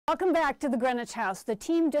Welcome back to the Greenwich house. The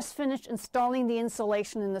team just finished installing the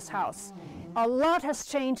insulation in this house. A lot has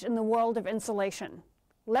changed in the world of insulation.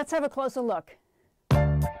 Let's have a closer look.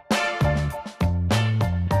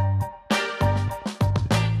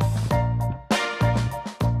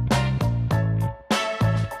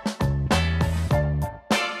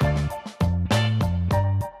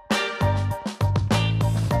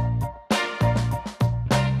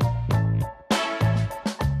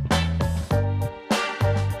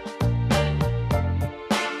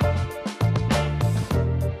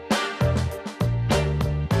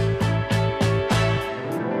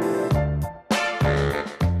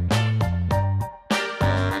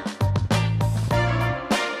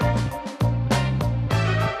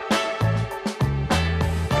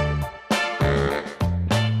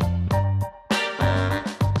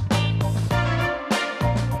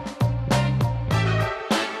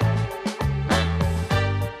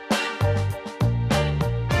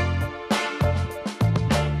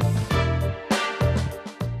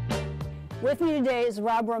 With me today is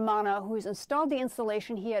Rob Romano, who's installed the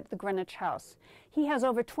installation here at the Greenwich house. He has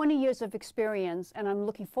over 20 years of experience, and I'm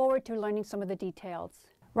looking forward to learning some of the details.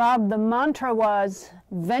 Rob, the mantra was,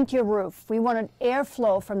 vent your roof. We wanted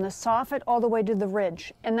airflow from the soffit all the way to the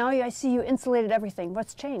ridge. And now I see you insulated everything.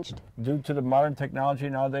 What's changed? Due to the modern technology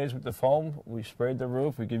nowadays with the foam, we sprayed the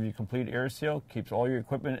roof. We give you complete air seal, keeps all your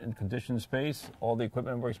equipment in conditioned space. All the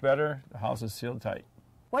equipment works better. The house is sealed tight.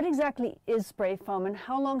 What exactly is spray foam, and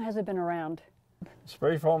how long has it been around?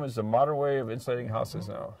 Spray foam is the modern way of insulating houses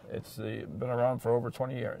now. It's been around for over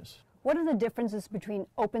 20 years. What are the differences between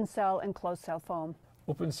open cell and closed cell foam?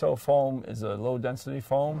 Open cell foam is a low density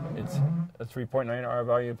foam. It's a 3.9 R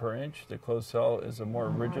value per inch. The closed cell is a more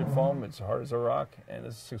rigid foam. It's hard as a rock, and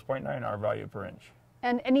it's a 6.9 R value per inch.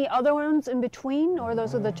 And any other ones in between, or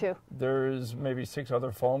those are the two? There's maybe 6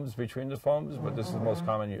 other foams between the foams, but this is the most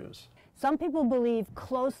common use. Some people believe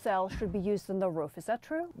closed cell should be used in the roof. Is that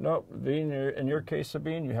true? No, in your case,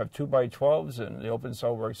 Sabine, you have 2x12s, and the open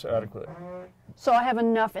cell works adequately. So I have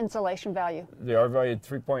enough insulation value? The R value at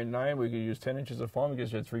 3.9, we could use 10 inches of foam, it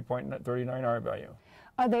gives you a 3.39 R value.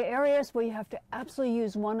 Are there areas where you have to absolutely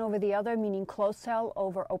use one over the other, meaning closed cell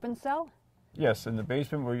over open cell? Yes, in the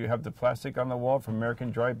basement where you have the plastic on the wall from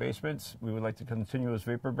American dry basements, we would like the continuous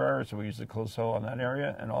vapor barrier, so we use the closed cell on that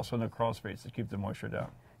area, and also in the crawl space to keep the moisture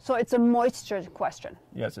down. So it's a moisture question?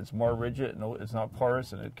 Yes, it's more rigid, it's not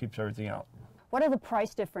porous, and it keeps everything out. What are the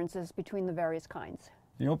price differences between the various kinds?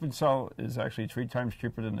 The open cell is actually 3 times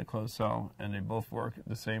cheaper than the closed cell, and they both work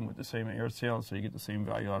the same with the same air seal, so you get the same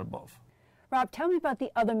value out of both. Rob, tell me about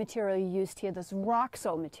the other material you used here, this rock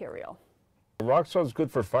sole material. The rock sole is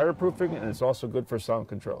good for fireproofing, and it's also good for sound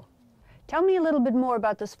control. Tell me a little bit more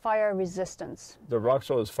about this fire resistance. The rock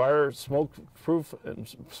sole is fire smoke proof and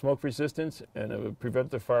smoke resistance, and it would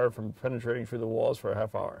prevent the fire from penetrating through the walls for a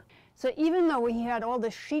half hour. So even though we had all the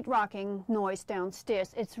sheetrocking noise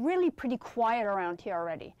downstairs, it's really pretty quiet around here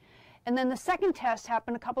already. And then the second test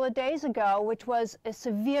happened a couple of days ago, which was a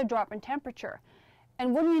severe drop in temperature.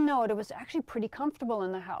 And wouldn't you know it, it was actually pretty comfortable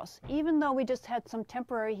in the house, even though we just had some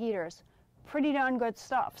temporary heaters. Pretty darn good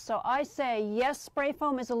stuff. So I say, yes, spray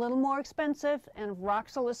foam is a little more expensive, and rock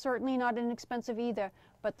sole is certainly not inexpensive either,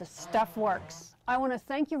 but the stuff works. I want to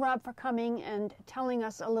thank you, Rob, for coming and telling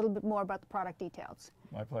us a little bit more about the product details.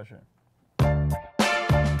 My pleasure.